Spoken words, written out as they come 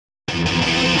Hey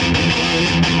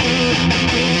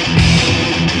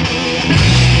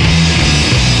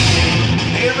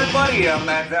everybody, I'm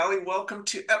Matt Valley. Welcome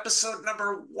to episode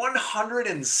number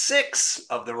 106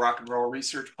 of the Rock and Roll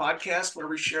Research Podcast, where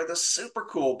we share the super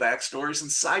cool backstories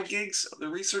and side gigs of the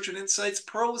research and insights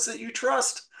pros that you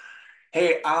trust.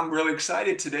 Hey, I'm really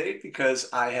excited today because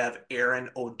I have Aryn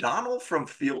O'Donnell from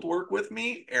Fieldwork with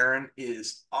me. Aryn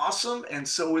is awesome, and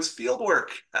so is Fieldwork.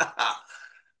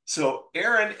 So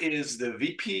Aryn is the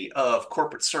VP of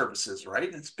Corporate Services,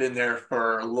 right? It's been there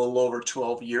for a little over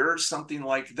 12 years, something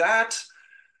like that.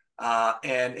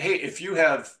 And hey, if you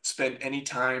have spent any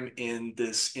time in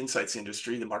this insights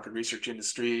industry, the market research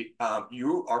industry,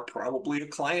 you are probably a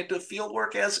client of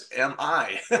Fieldwork, as am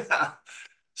I.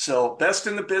 So best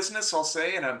in the business, I'll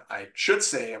say, and I should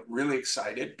say I'm really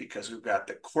excited because we've got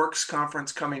the Quarks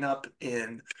conference coming up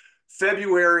in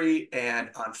February, and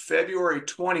on February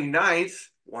 29th,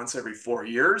 once every 4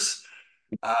 years,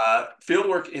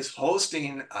 Fieldwork is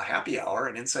hosting a happy hour,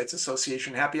 an Insights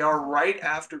Association happy hour, right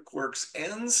after Quarks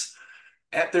ends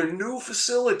at their new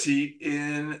facility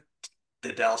in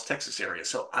the Dallas, Texas area.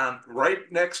 So I'm right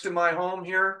next to my home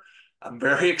here. I'm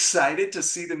very excited to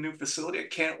see the new facility. I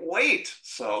can't wait.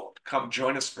 So come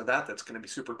join us for that. That's going to be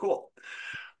super cool.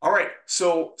 All right.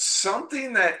 So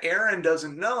something that Aryn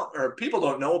doesn't know, or people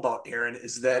don't know about Aryn,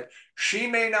 is that she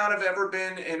may not have ever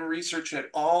been in research at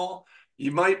all.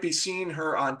 You might be seeing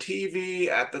her on TV,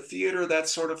 at the theater, that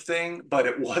sort of thing, but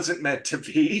it wasn't meant to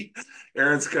be.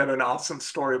 Aryn's got an awesome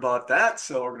story about that.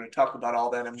 So we're going to talk about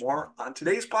all that and more on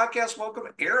today's podcast. Welcome,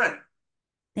 Aryn.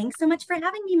 Thanks so much for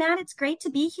having me, Matt. It's great to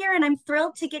be here, and I'm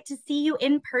thrilled to get to see you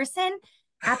in person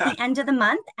at the end of the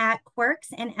month at Quirks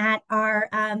and at our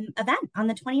event on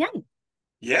the 29th.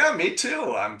 Yeah, me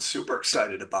too. I'm super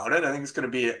excited about it. I think it's going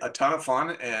to be a ton of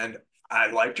fun, and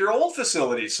I liked your old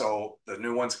facility, so the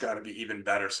new one's got to be even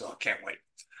better. So I can't wait.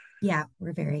 Yeah,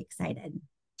 we're very excited.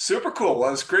 Super cool.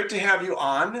 Well, it's great to have you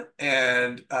on.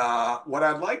 And what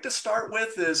I'd like to start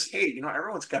with is, hey,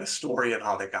 everyone's got a story of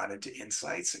how they got into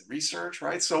insights and research,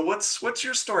 right? So what's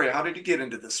your story? How did you get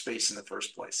into this space in the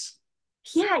first place?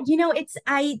 Yeah,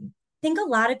 I think a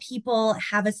lot of people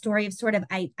have a story of sort of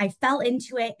I fell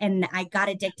into it and I got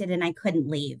addicted and I couldn't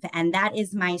leave. And that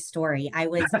is my story. I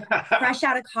was fresh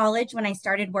out of college when I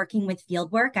started working with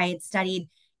Fieldwork. I had studied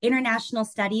international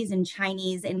studies and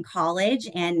Chinese in college,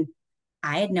 and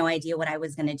I had no idea what I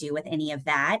was going to do with any of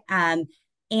that. And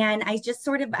I just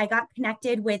I got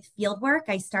connected with Fieldwork.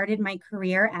 I started my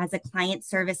career as a client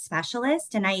service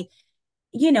specialist, and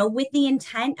with the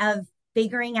intent of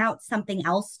figuring out something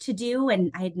else to do.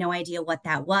 And I had no idea what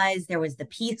that was. There was the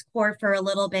Peace Corps for a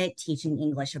little bit, teaching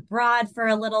English abroad for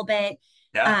a little bit.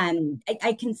 Yeah.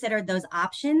 I considered those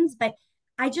options, but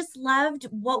I just loved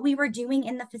what we were doing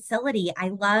in the facility. I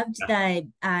loved the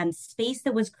space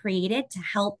that was created to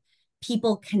help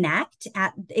people connect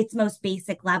at its most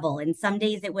basic level. And some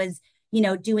days it was,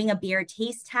 doing a beer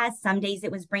taste test. Some days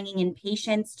it was bringing in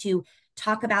patients to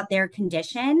talk about their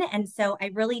condition. And so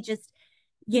I really just,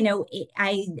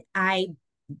 I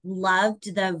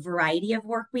loved the variety of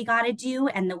work we got to do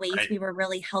and the ways Right. we were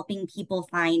really helping people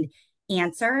find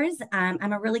answers.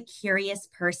 I'm a really curious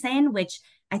person, which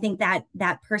I think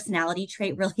that personality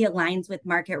trait really aligns with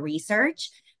market research.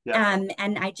 Definitely.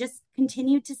 And I just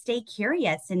continued to stay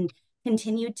curious and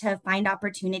continued to find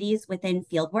opportunities within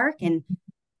fieldwork. And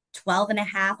 12 and a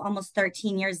half, almost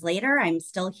 13 years later, I'm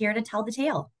still here to tell the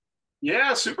tale.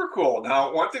 Yeah, super cool.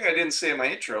 Now, one thing I didn't say in my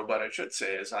intro, but I should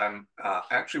say is I'm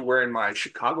actually wearing my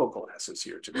Chicago glasses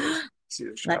here today. See the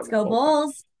Let's Chicago go Bulls.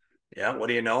 Bulls. Yeah, what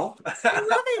do you know? I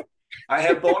love I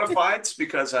have bona it. fides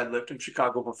because I lived in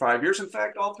Chicago for 5 years. In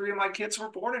fact, all three of my kids were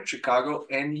born in Chicago,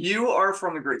 and you are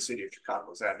from the great city of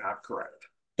Chicago. Is that not correct?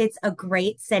 It's a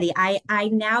great city. I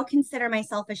now consider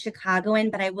myself a Chicagoan,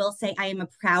 but I will say I am a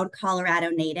proud Colorado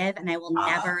native, and I will Ah,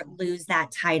 never lose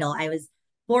that title. I was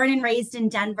born and raised in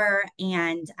Denver,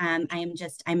 and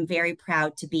I'm very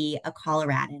proud to be a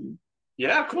Coloradan.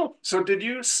 yeah, cool. So, did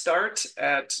you start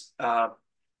at Fieldwork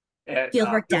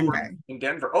Fieldwork Denver. in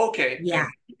Denver? Okay, and Yeah,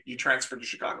 you transferred to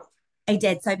Chicago. I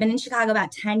did. So I've been in Chicago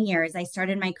about 10 years. I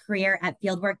started my career at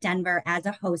Fieldwork Denver as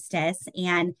a hostess.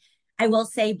 And I will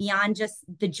say, beyond just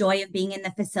the joy of being in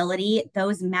the facility,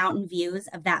 those mountain views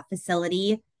of that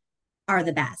facility are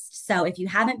the best. So if you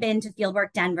haven't been to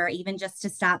Fieldwork Denver, even just to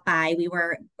stop by, we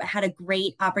were had a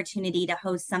great opportunity to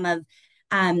host some of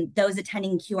those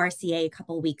attending QRCA a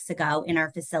couple of weeks ago in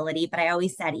our facility. But I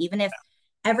always said, even if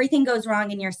everything goes wrong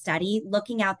in your study,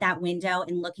 looking out that window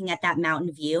and looking at that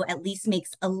mountain view at least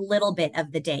makes a little bit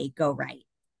of the day go right.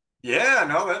 Yeah,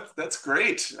 no, that's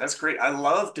great. That's great. I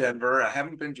love Denver. I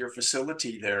haven't been to your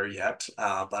facility there yet,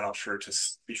 but I'll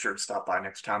be sure to stop by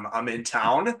next time I'm in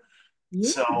town. Yeah.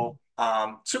 So,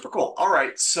 super cool. All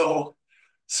right, so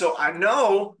I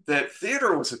know that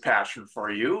theater was a passion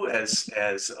for you as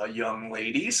a young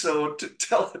lady. So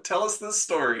tell us this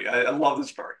story. I love the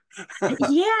story.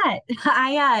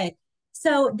 Yeah,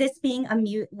 so this being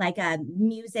like a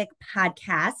music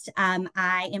podcast,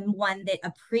 I am one that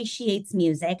appreciates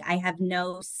music. I have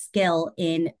no skill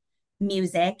in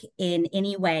music in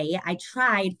any way. I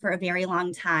tried for a very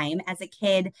long time. As a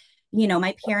kid,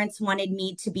 my parents wanted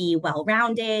me to be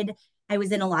well-rounded. I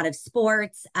was in a lot of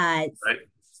sports. Right.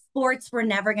 Sports were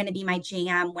never going to be my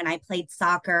jam. When I played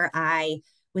soccer, I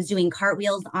was doing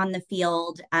cartwheels on the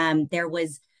field. There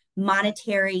was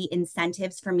monetary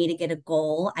incentives for me to get a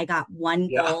goal. I got one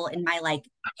Yeah. goal in my like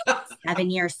 7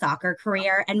 year soccer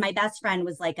career. And my best friend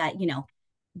was like a,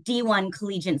 D1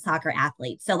 collegiate soccer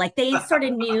athlete. So like they sort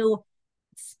of knew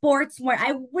sports where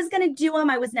I was going to do them.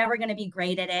 I was never going to be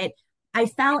great at it. I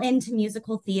fell into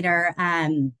musical theater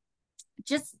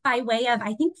just by way of,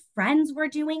 I think friends were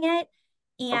doing it.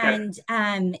 Okay.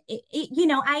 And,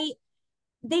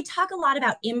 they talk a lot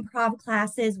about improv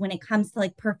classes when it comes to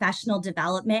like professional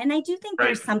development. And I do think Right.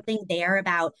 there's something there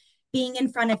about being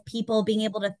in front of people, being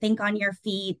able to think on your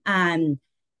feet.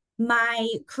 My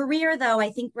career, though,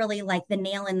 I think really like the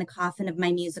nail in the coffin of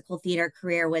my musical theater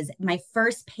career was my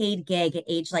first paid gig at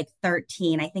age like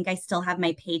 13. I think I still have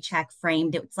my paycheck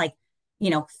framed. It was like,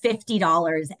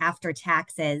 $50 after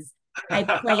taxes. I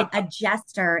played a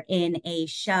jester in a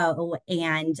show,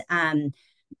 and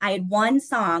I had one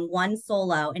song, one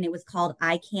solo, and it was called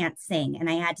I Can't Sing. And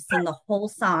I had to sing the whole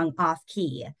song off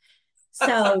key.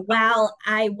 So while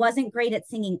I wasn't great at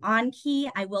singing on key,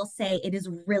 I will say it is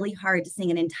really hard to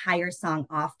sing an entire song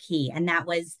off key. And that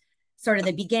was sort of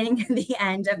the beginning and the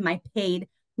end of my paid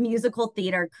musical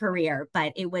theater career.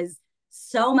 But it was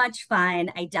so much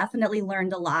fun. I definitely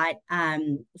learned a lot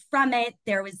from it.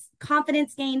 There was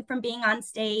confidence gained from being on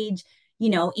stage,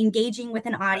 engaging with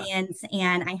an audience.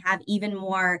 And I have even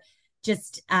more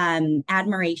just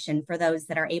admiration for those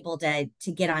that are able to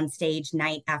get on stage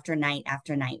night after night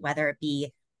after night, whether it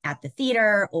be at the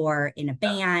theater or in a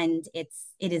band. It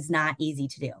is not easy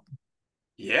to do.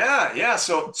 Yeah, yeah.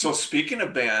 So speaking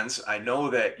of bands, I know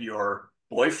that your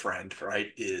boyfriend,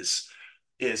 right, is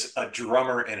a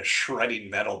drummer in a shredding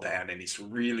metal band, and he's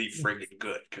really friggin'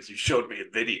 good because you showed me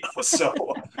a video.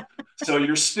 So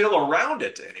you're still around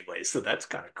it anyway, so that's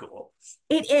kind of cool.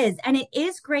 It is, and it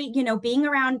is great, being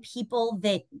around people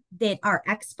that are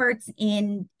experts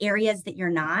in areas that you're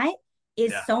not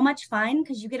is Yeah, so much fun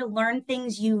because you get to learn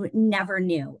things you never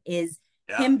knew. Is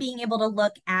yeah, him being able to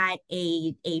look at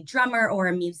a drummer or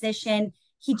a musician,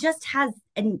 he just has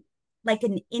an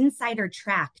insider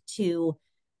track to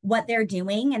what they're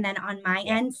doing. And then on my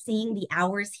yeah, end, seeing the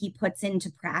hours he puts into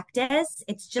practice,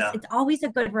 yeah, it's always a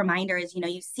good reminder is,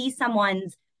 you see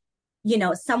someone's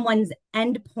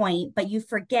end point, but you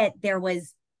forget there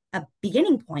was a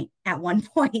beginning point at one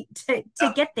point to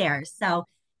yeah. get there. So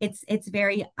it's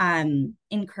very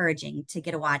encouraging to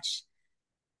get to watch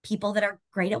people that are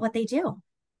great at what they do.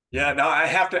 Yeah, now I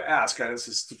have to ask, this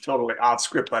is totally off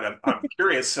script, but I'm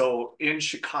curious. So in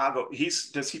Chicago,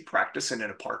 does he practice in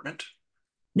an apartment?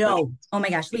 Like, No. Oh my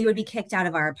gosh, we would be kicked out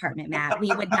of our apartment, Matt.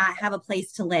 We would not have a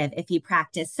place to live if he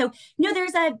practiced. So no,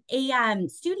 there's a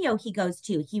studio he goes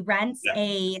to. He rents yeah,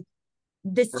 a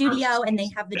the rehearsal studio and they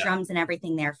space. have the Yeah, drums and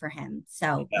everything there for him.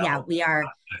 So yeah. yeah, Okay. we are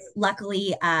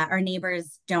luckily our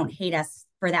neighbors don't hate us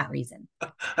for that reason.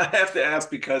 I have to ask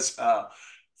because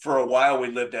for a while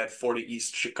we lived at 40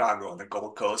 East Chicago on the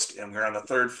Gold Coast, and we're on the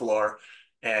third floor.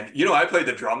 And I play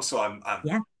the drums, so I'm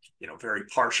Yeah. very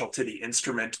partial to the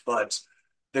instrument. But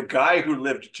the guy who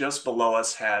lived just below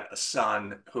us had a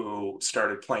son who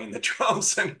started playing the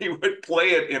drums, and he would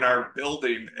play it in our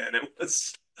building, and it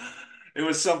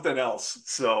was something else.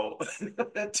 So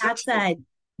That's a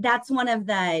that's one of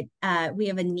the we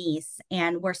have a niece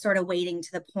and we're sort of waiting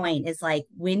to the point is like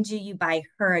when do you buy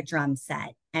her a drum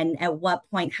set and at what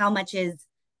point how much is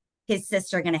his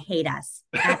sister going to hate us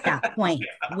at that point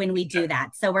when we do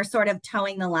that. So we're sort of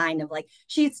towing the line of like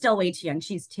she's still way too young,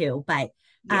 she's two, but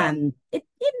yeah, it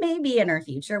may be in her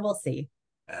future, we'll see.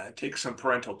 it takes some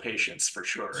parental patience for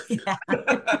sure. If Yeah.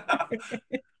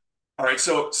 you're All right,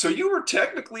 so you were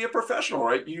technically a professional,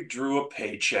 right? You drew a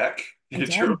paycheck. I You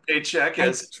drew a did. paycheck I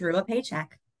as drew a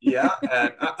paycheck. yeah,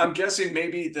 and I'm guessing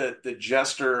maybe the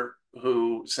jester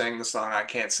who sang the song I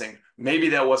Can't Sing. Maybe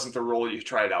that wasn't the role you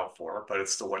tried out for, but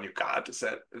it's the one you got. Is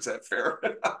that fair?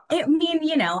 I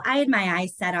mean, I had my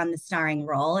eyes set on the starring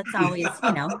role. It's always,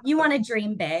 you want to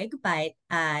dream big, but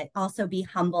also be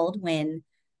humbled when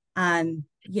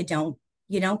you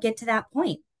don't get to that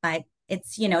point. But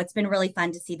it's been really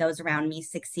fun to see those around me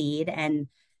succeed. And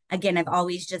again, I've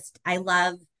always just I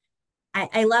love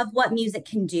what music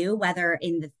can do, whether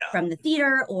from the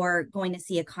theater or going to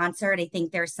see a concert. I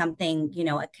think there's something,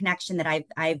 a connection that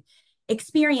I've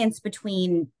experienced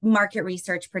between market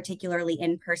research, particularly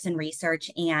in-person research,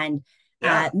 and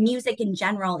Yeah. music in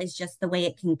general is just the way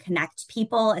it can connect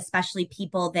people, especially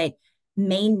people that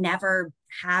may never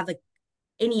have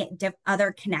any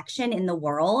other connection in the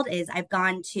world. Is I've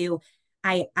gone to,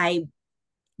 I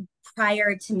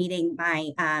prior to meeting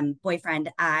my boyfriend,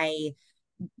 I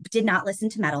did not listen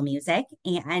to metal music,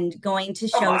 and going to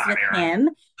Come shows on, with Aryn. him.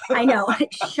 I know,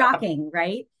 shocking,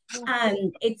 right?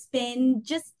 It's been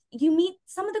just you meet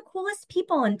some of the coolest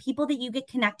people and people that you get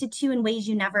connected to in ways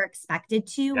you never expected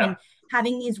to, Yeah. and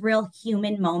having these real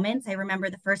human moments. I remember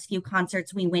the first few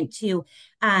concerts we went to,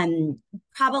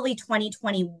 probably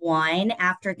 2021,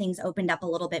 after things opened up a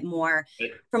little bit more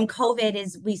from COVID,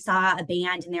 is we saw a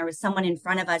band and there was someone in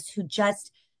front of us who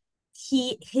just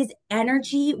his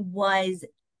energy was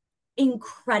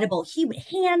incredible.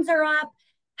 Hands are up,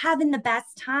 having the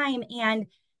best time. And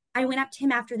I went up to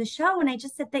him after the show and I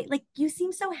just said that, like, you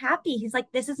seem so happy. He's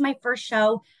like, this is my first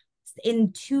show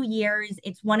in 2 years.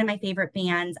 It's one of my favorite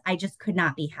bands. I just could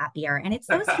not be happier. And it's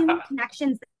those human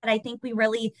connections that I think we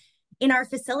really in our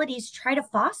facilities try to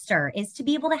foster, is to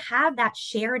be able to have that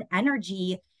shared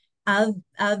energy of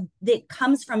that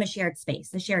comes from a shared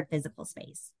space, a shared physical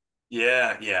space.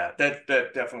 Yeah, yeah, that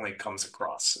definitely comes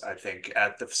across, I think,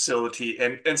 at the facility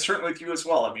and certainly with you as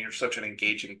well. I mean, you're such an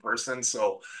engaging person,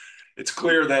 so it's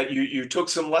clear that you took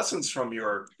some lessons from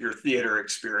your theater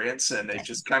experience and it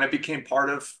just kind of became part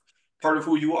of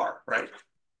who you are, right?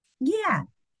 Yeah,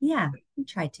 yeah, I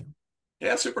try to.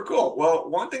 Yeah, super cool. Well,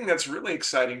 one thing that's really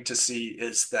exciting to see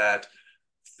is that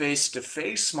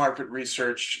face-to-face market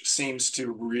research seems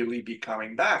to really be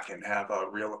coming back and have a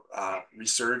real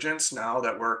resurgence now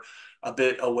that we're a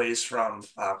bit a ways from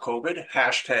COVID.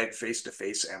 Hashtag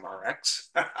face-to-face MRX.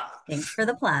 Thanks for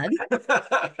the plug.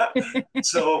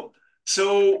 So,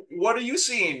 so what are you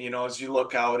seeing, as you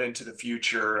look out into the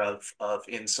future of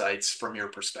insights from your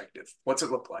perspective? What's it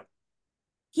look like?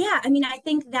 Yeah, I mean, I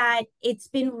think that it's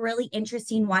been really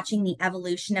interesting watching the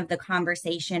evolution of the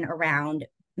conversation around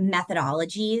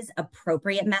methodologies,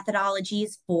 appropriate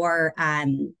methodologies for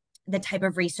the type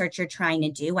of research you're trying to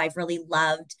do. I've really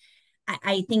loved,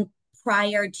 I think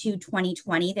prior to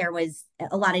 2020, there was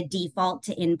a lot of default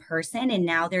to in person. And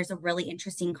now there's a really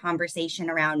interesting conversation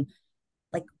around,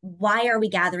 like, why are we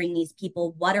gathering these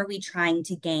people? What are we trying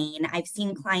to gain? I've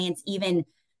seen clients even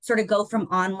sort of go from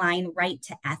online right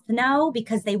to ethno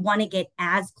because they want to get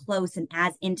as close and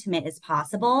as intimate as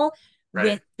possible Right.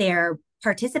 with their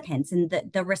participants and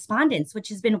the respondents, which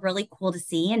has been really cool to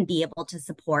see and be able to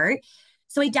support.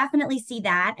 So I definitely see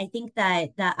that. I think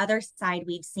that the other side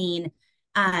we've seen,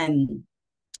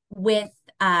 with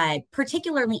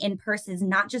particularly in person, is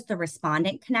not just the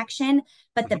respondent connection,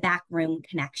 but the backroom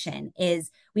connection.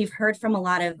 Is we've heard from a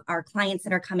lot of our clients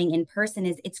that are coming in person,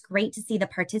 is it's great to see the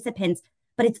participants,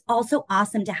 but it's also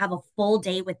awesome to have a full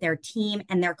day with their team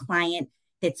and their client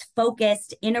that's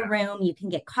focused in a Yeah. room. You can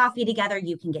get coffee together,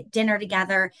 you can get dinner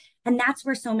together. And that's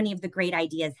where so many of the great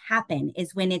ideas happen,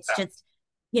 is when it's Yeah. just,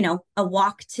 a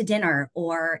walk to dinner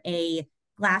or a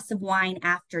glass of wine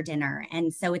after dinner.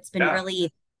 And so it's been Yeah.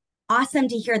 really awesome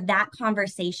to hear that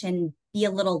conversation be a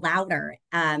little louder,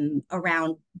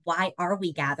 around why are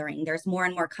we gathering. There's more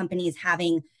and more companies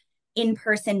having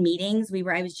in-person meetings.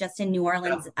 I was just in New Yeah.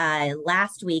 Orleans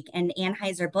last week, and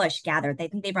Anheuser-Busch gathered. I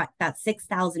think they brought about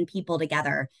 6,000 people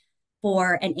together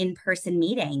for an in-person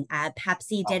meeting.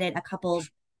 Pepsi did it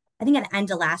I think at the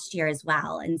end of last year as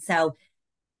well. And so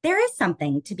there is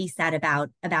something to be said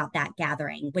about that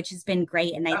gathering, which has been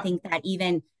great. And I Yeah. think that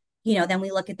even, then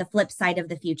we look at the flip side of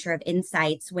the future of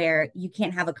insights, where you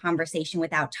can't have a conversation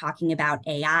without talking about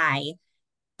AI.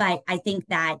 But I think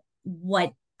that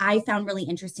what I found really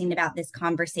interesting about this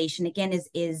conversation again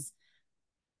is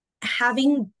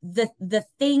having the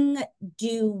thing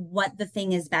do what the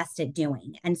thing is best at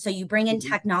doing. And so you bring in Mhm.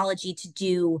 technology to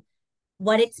do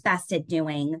what it's best at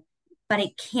doing, but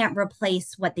it can't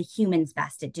replace what the human's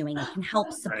best at doing. It can help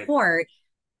Right. support,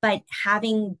 but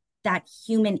having that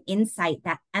human insight,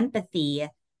 that empathy,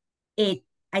 it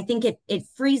I think it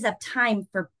frees up time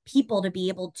for people to be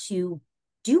able to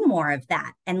do more of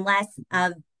that and less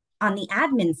of on the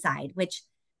admin side, which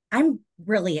I'm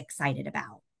really excited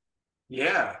about.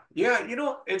 Yeah. Yeah.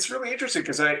 It's really interesting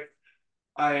because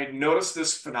I noticed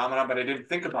this phenomenon, but I didn't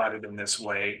think about it in this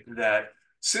way that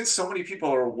since so many people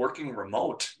are working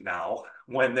remote now,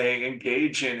 when they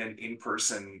engage in an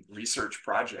in-person research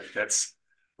project, that's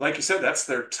like you said, that's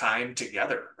their time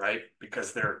together, right?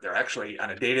 Because they're actually on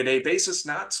a day-to-day basis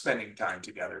not spending time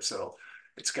together. So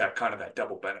it's got kind of that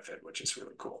double benefit, which is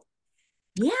really cool.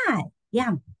 Yeah.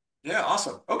 Yeah. Yeah,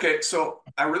 awesome. Okay, so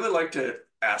I really like to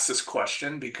ask this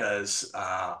question because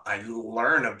I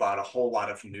learn about a whole lot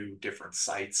of new different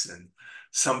sites and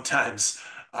sometimes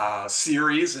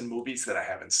series and movies that I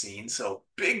haven't seen. So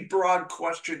big, broad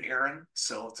question, Aryn.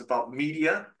 So it's about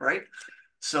media, right?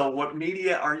 So what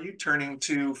media are you turning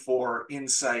to for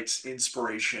insights,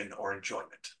 inspiration, or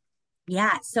enjoyment?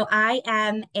 Yeah. So I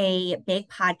am a big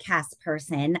podcast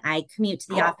person. I commute to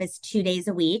the Cool. office 2 days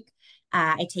a week.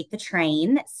 I take the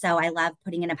train. So I love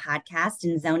putting in a podcast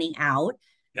and zoning out.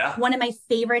 Yeah. One of my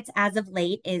favorites as of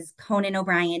late is Conan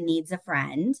O'Brien Needs a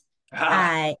Friend.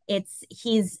 Ah,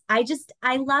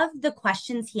 I love the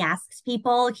questions he asks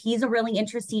people. He's a really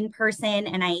interesting person,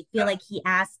 and I feel yeah. like he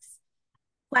asks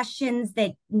questions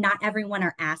that not everyone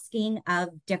are asking of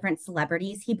different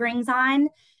celebrities he brings on.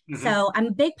 Hmm. So I'm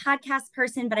a big podcast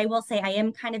person, but I will say I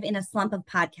am kind of in a slump of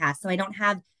podcasts. So I don't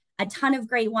have a ton of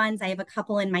great ones. I have a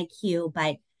couple in my queue,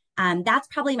 but that's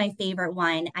probably my favorite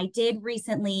one. I did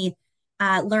recently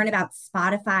learn about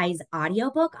Spotify's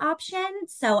audiobook option.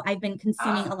 So I've been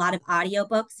consuming a Ah. lot of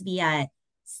audiobooks via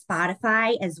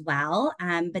Spotify as well.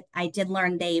 But I did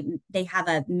learn they have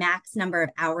a max number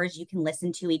of hours you can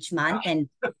listen to each month, and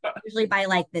usually by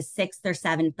like the sixth or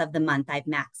seventh of the month, I've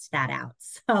maxed that out.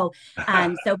 So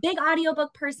big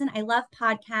audiobook person. I love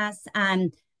podcasts.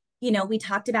 We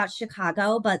talked about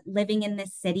Chicago, but living in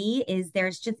this city is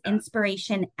there's just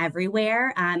inspiration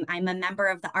everywhere. I'm a member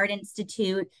of the Art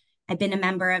Institute. I've been a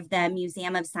member of the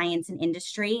Museum of Science and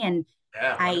Industry, and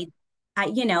Yeah, I,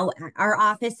 wonderful. our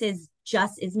office is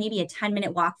maybe a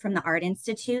 10-minute walk from the Art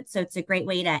Institute. So it's a great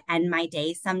way to end my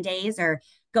day some days or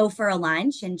go for a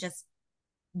lunch and just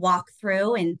walk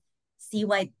through and see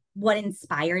what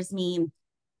inspires me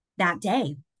that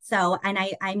day. So, and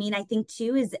I mean, I think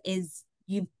too is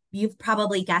you've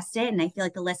probably guessed it, and I feel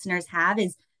like the listeners have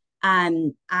is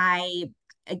I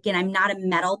again I'm not a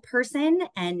metal person,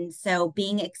 and so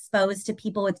being exposed to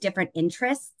people with different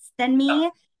interests than me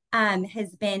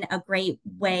has been a great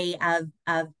way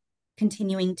of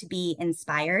continuing to be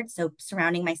inspired. So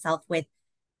surrounding myself with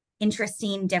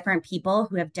interesting different people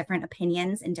who have different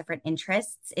opinions and different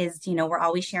interests is, we're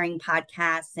always sharing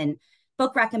podcasts and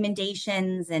book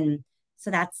recommendations, and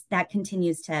so that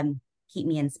continues to keep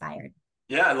me inspired.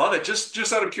 Yeah, I love it.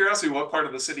 Just out of curiosity, what part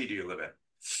of the city do you live in?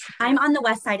 I'm on the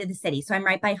west side of the city, so I'm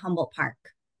right by Humboldt Park.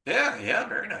 Yeah, yeah,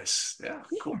 very nice. Yeah,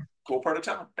 cool. Yeah. Cool part of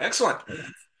town. Excellent.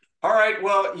 Yes. All right.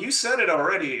 Well, you said it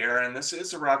already, Aryn. This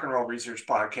is a rock and roll research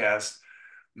podcast.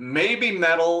 Maybe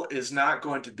metal is not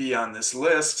going to be on this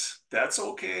list. That's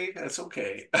okay. That's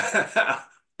okay.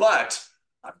 But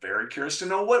I'm very curious to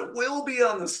know what will be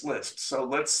on this list. So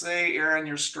let's say, Aryn,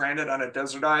 you're stranded on a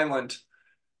desert island.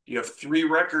 You have three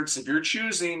records of your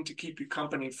choosing to keep you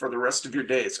company for the rest of your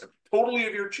days. Totally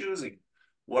of your choosing.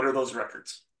 What are those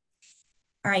records?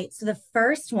 All right. So the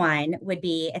first one would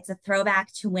be it's a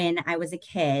throwback to when I was a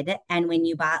kid and when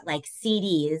you bought like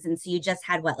CDs. And so you just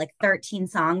had what, like 13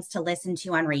 songs to listen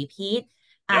to on repeat.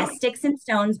 Yep. Sticks and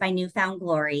Stones by Newfound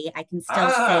Glory. I can still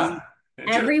sing Ah,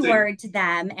 every interesting. word to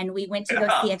them. And we went to go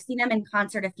see, Yeah. I've seen them in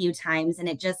concert a few times, and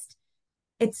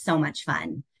it's so much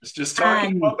fun. Was just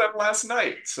talking Um, about them last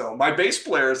night. So my bass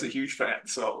player is a huge fan.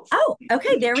 So oh, okay,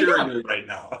 he's there we cheering go. me right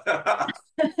now.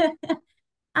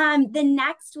 The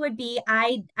next would be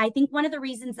I think one of the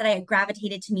reasons that I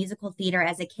gravitated to musical theater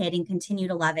as a kid and continue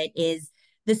to love it is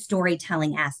the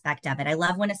storytelling aspect of it. I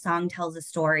love when a song tells a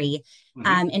story.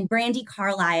 Mhm. And Brandy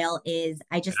Carlisle is,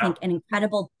 I just Yeah. think, an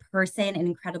incredible person, an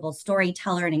incredible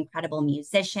storyteller, an incredible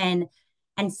musician.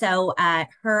 And so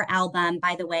her album,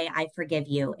 by the way, I Forgive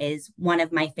You, is one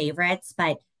of my favorites.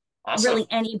 But Awesome. really,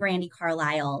 any Brandy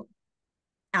Carlisle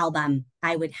album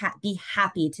I would be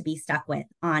happy to be stuck with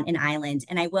on an island.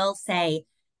 And I will say,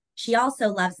 she also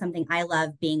loves something I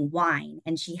love, being wine,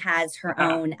 and she has her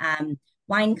own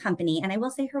wine company. And I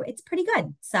will say it's pretty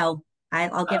good. So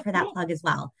I'll give her that Cool. plug as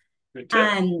well. Good tip.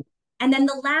 Um, and then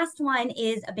the last one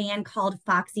is a band called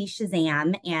Foxy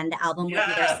Shazam, and the album would be their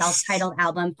Yes. self-titled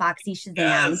album, Foxy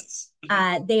Shazam. Yes.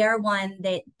 They are one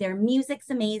that their music's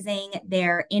amazing.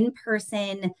 Their in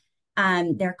person,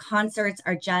 their concerts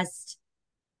are just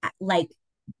like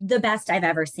the best I've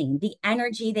ever seen. The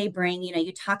energy they bring,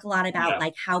 you talk a lot about Yeah,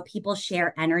 like how people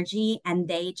share energy and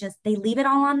they leave it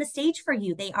all on the stage for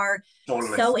you. They are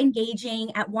totally. so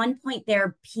engaging. At one point,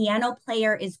 their piano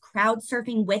player is crowd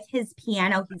surfing with his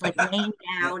piano. He's like laying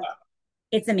down.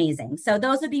 It's amazing. So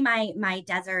those would be my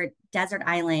desert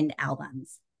island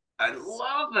albums. I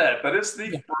love that. But it's the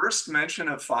Yeah. first mention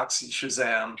of Foxy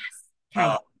Shazam.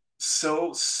 Uh, Okay.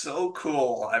 so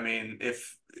cool. I mean,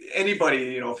 if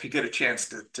anybody, if you get a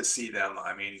chance to see them,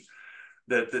 I mean,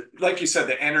 the like you said,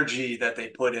 the energy that they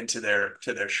put into their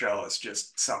show is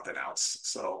just something else.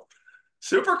 So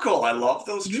super cool. I love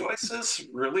those Mhm. choices.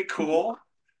 Really cool.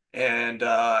 And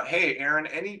hey,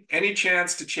 Aryn, any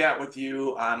chance to chat with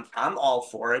you, I'm all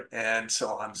for it. And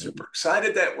so I'm super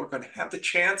excited that we're going to have the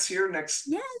chance here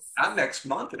Yes. not next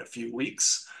month, in a few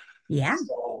weeks. Yeah.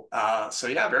 So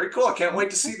yeah, very cool. I can't wait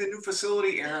to see the new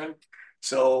facility, Aryn.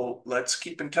 So let's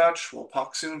keep in touch. We'll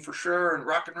talk soon for sure, and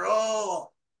rock and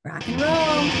roll. Rock and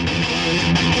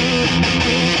roll.